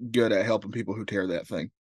really got good at helping people who tear that thing.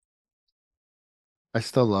 I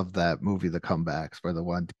still love that movie, The Comebacks, where the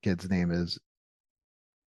one kid's name is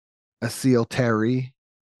Asil Terry,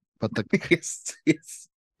 but the yes.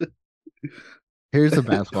 Here's a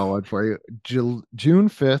basketball one for you. June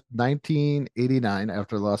 5th, 1989,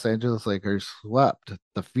 after Los Angeles Lakers swept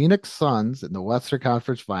the Phoenix Suns in the Western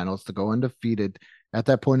Conference Finals to go undefeated at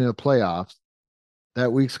that point in the playoffs.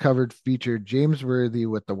 That week's cover featured James Worthy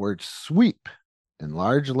with the word sweep in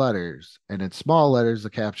large letters, and in small letters, the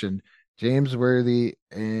caption, James Worthy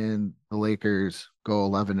and the Lakers go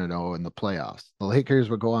 11-0 in the playoffs. The Lakers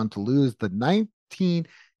would go on to lose the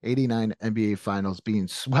 1989 NBA Finals, being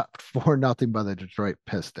swept 4-0 by the Detroit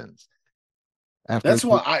Pistons. That's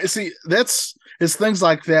why I see. It's things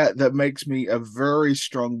like that that makes me a very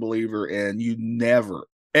strong believer in you never,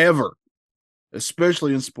 ever,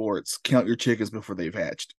 especially in sports, count your chickens before they've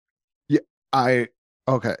hatched. Yeah,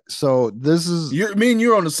 okay. So this is me and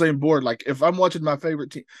you're on the same board. Like if I'm watching my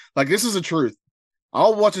favorite team, like this is the truth.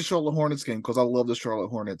 I'll watch a Charlotte Hornets game because I love the Charlotte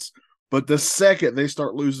Hornets. But the second they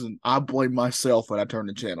start losing, I blame myself when I turn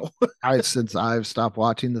the channel. Since I've stopped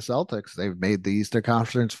watching the Celtics, they've made the Eastern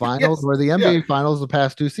Conference Finals or the NBA Finals the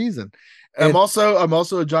past 2 seasons. I'm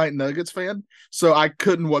also a giant Nuggets fan, so I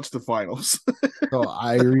couldn't watch the finals. So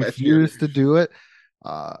I refuse to do it.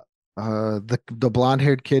 The blonde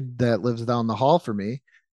haired kid that lives down the hall for me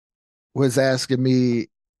was asking me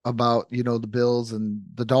about, the Bills and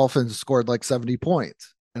the Dolphins scored like 70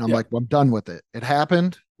 points. And I'm Yeah. like, well, I'm done with it. It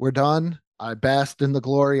happened. We're done. I basked in the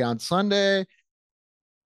glory on Sunday.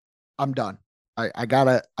 I'm done. I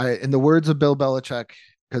gotta, in the words of Bill Belichick,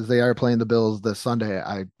 because they are playing the Bills this Sunday,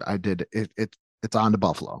 I did it. It's on to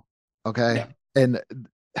Buffalo. Okay. Yeah. And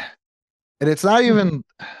it's not even,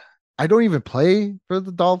 I don't even play for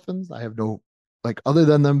the Dolphins. I have no, like, other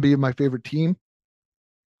than them being my favorite team,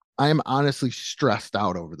 I am honestly stressed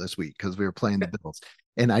out over this week because we were playing the Bills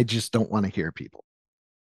and I just don't want to hear people.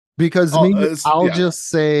 Because Oh, me, I'll yeah. just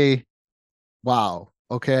say, wow,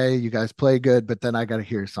 okay, you guys play good, but then I got to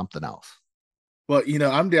hear something else. Well,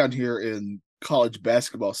 I'm down here in college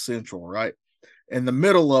basketball central, right? In the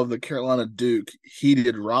middle of the Carolina Duke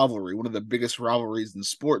heated rivalry, one of the biggest rivalries in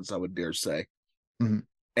sports, I would dare say. Mm-hmm.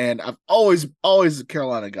 And I've always a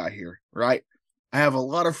Carolina guy here, right? I have a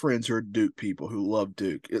lot of friends who are Duke people who love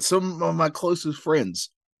Duke. Some of my closest friends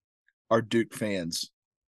are Duke fans.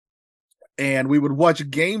 And we would watch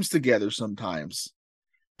games together sometimes.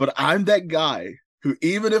 But I'm that guy who,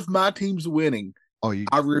 even if my team's winning,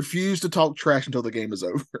 I refuse to talk trash until the game is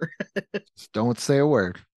over. Just don't say a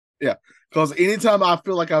word. Yeah. Because anytime I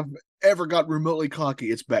feel like I've ever got remotely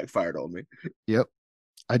cocky, it's backfired on me. Yep.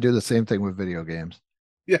 I do the same thing with video games.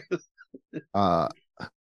 Yeah.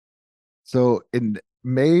 So in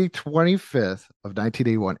May 25th of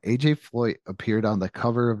 1981, AJ Floyd appeared on the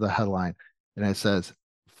cover of the headline, and it says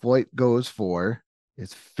Floyd goes for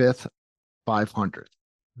his fifth 500th.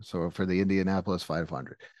 So for the Indianapolis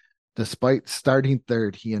 500. Despite starting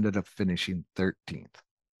third, he ended up finishing 13th.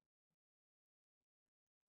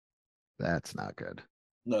 That's not good.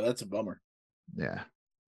 No, that's a bummer. Yeah.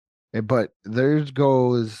 But theirs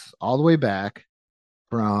goes all the way back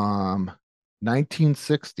from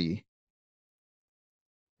 1960.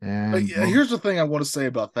 And here's the thing I want to say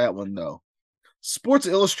about that one, though. Sports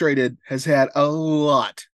Illustrated has had a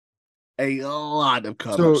lot of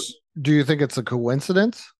covers. So, do you think it's a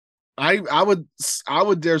coincidence? I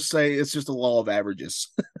would dare say it's just a law of averages.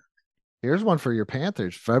 Here's one for your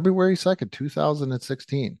Panthers, February 2nd,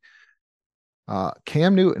 2016.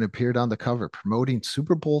 Cam Newton appeared on the cover promoting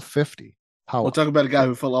Super Bowl 50. We'll talk about a guy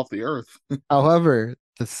who fell off the earth. However,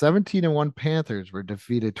 the 17-1 Panthers were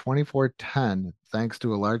defeated 24-10 thanks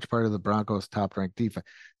to a large part of the Broncos' top-ranked defense.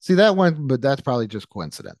 See that one, but that's probably just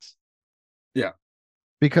coincidence. Yeah.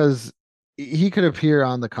 Because he could appear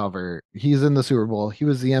on the cover. He's in the Super Bowl. He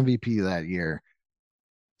was the MVP that year.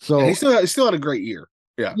 So yeah, he still had a great year.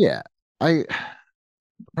 Yeah. Yeah. The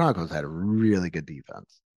Broncos had a really good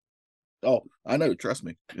defense. Oh, I know. Trust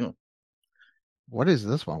me. Yeah. What is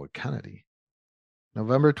this one with Kennedy?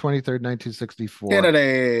 November 23rd, 1964.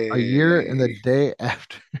 Kennedy. A year and the day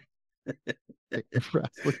after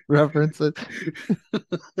references.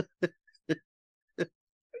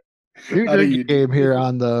 You're doing a game here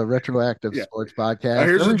on the Retroactive Sports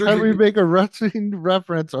Podcast. Every time we make a wrestling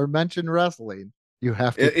reference or mention wrestling, you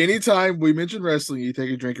have to. Anytime we mention wrestling, you take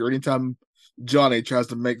a drink, or anytime Johnny tries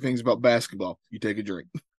to make things about basketball, you take a drink.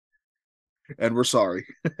 And we're sorry.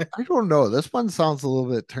 I don't know. This one sounds a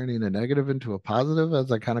little bit turning a negative into a positive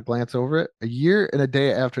as I kind of glance over it. A year and a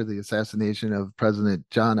day after the assassination of President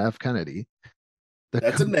John F. Kennedy.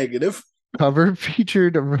 That's a negative. Cover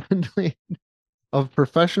featured a rendering of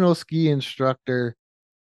professional ski instructor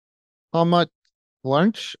Helmut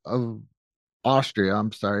Lunch of Austria.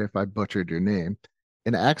 I'm sorry if I butchered your name.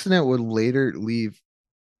 An accident would later leave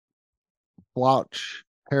Blauch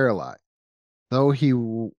paralyzed, though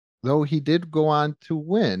he did go on to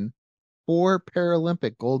win 4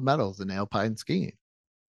 Paralympic gold medals in alpine skiing.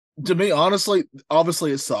 To me, honestly,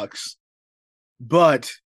 obviously it sucks,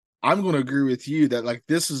 but I'm going to agree with you that like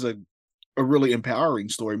this is a really empowering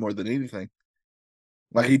story more than anything.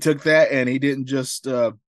 Like he took that and he didn't just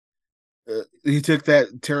he took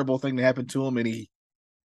that terrible thing that happened to him and he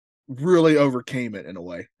really overcame it in a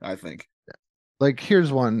way, I think. Like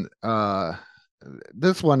here's one.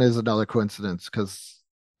 This one is another coincidence because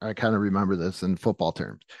I kind of remember this in football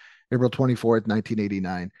terms. April 24th,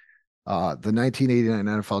 1989. The 1989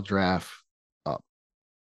 NFL draft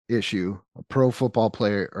issue, a pro football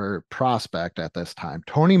player or prospect at this time,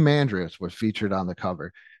 Tony Mandris, was featured on the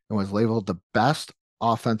cover and was labeled the best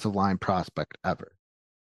offensive line prospect ever.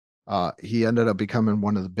 He ended up becoming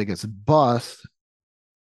one of the biggest busts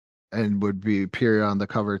and would appear on the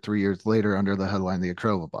cover 3 years later under the headline The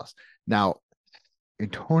Incredible Bust. Now, in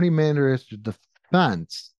Tony Mandris'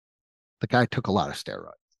 defense, the guy took a lot of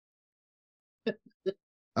steroids.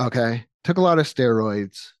 Took a lot of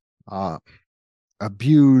steroids,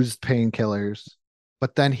 abused painkillers,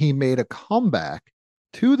 but then he made a comeback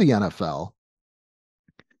to the NFL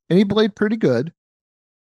and he played pretty good.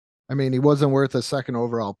 I mean, he wasn't worth a second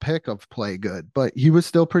overall pick of play good, but he was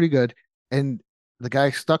still pretty good. And the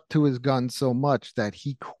guy stuck to his gun so much that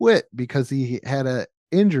he quit because he had a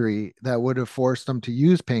injury that would have forced him to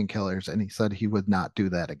use painkillers. And he said he would not do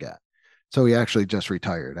that again. So he actually just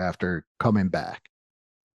retired after coming back.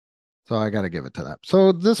 So I got to give it to them.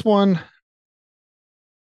 So this one,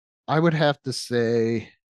 I would have to say.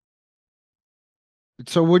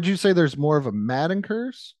 So would you say there's more of a Madden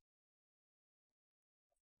curse?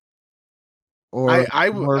 Or I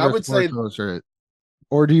more of a would say, Sports Illustrated?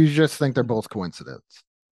 Or do you just think they're both coincidence?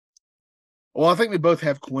 well, I think they both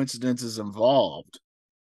have coincidences involved.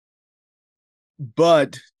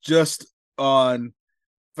 But just on,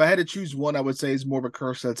 if I had to choose one, I would say it's more of a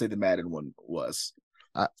curse. I'd say the Madden one was.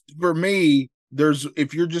 For me,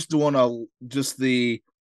 if you're just doing just the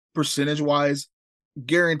percentage wise,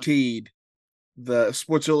 guaranteed the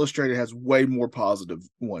Sports Illustrated has way more positive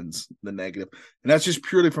ones than negative. And that's just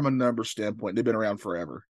purely from a number standpoint. They've been around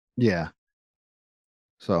forever. Yeah.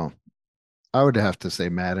 So I would have to say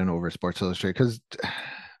Madden over Sports Illustrated because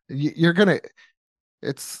you're gonna.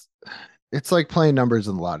 It's like playing numbers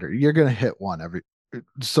in the lottery. You're gonna hit one every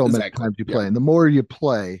so many times you play, and the more you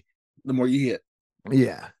play, the more you hit.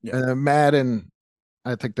 Yeah. And Madden,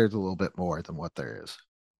 I think there's a little bit more than what there is.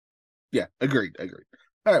 Yeah, agreed.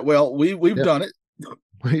 All right, well, we've done it.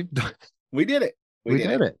 We did it. We did it.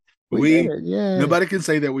 We did it. Yeah. Nobody can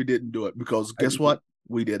say that we didn't do it because guess what?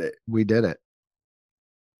 We did it. We did it.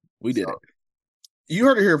 We did it. You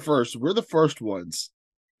heard it here first. We're the first ones,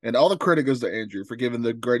 and all the credit goes to Andrew for giving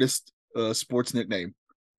the greatest sports nickname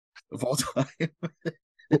of all time.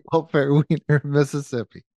 Welfare Wiener,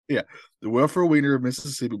 Mississippi. Yeah, the Welfare Wiener of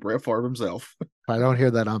Mississippi, Brett Favre himself. If I don't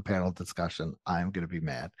hear that on panel discussion, I'm going to be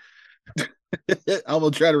mad. I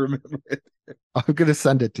will try to remember it. I'm going to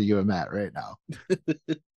send it to you and Matt right now.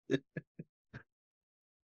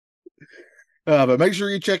 But make sure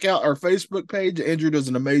you check out our Facebook page. Andrew does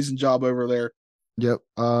an amazing job over there. Yep.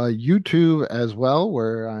 YouTube as well,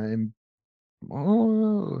 where I'm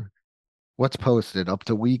what's posted up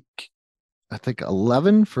to week, I think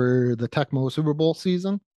 11 for the Tecmo Super Bowl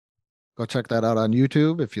season. Go check that out on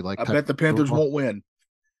YouTube if you like. I bet the Panthers won't win.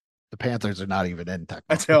 The Panthers are not even in Tecmo.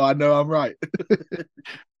 That's how I know I'm right.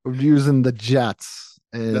 We're using the Jets.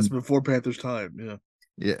 And that's before Panthers time. Yeah.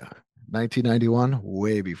 Yeah. 1991,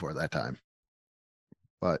 way before that time.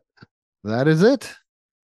 But that is it.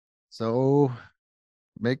 So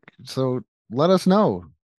let us know.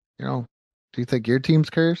 Do you think your team's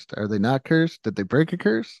cursed? Are they not cursed? Did they break a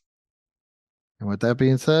curse? And with that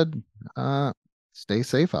being said, stay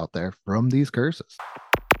safe out there from these curses.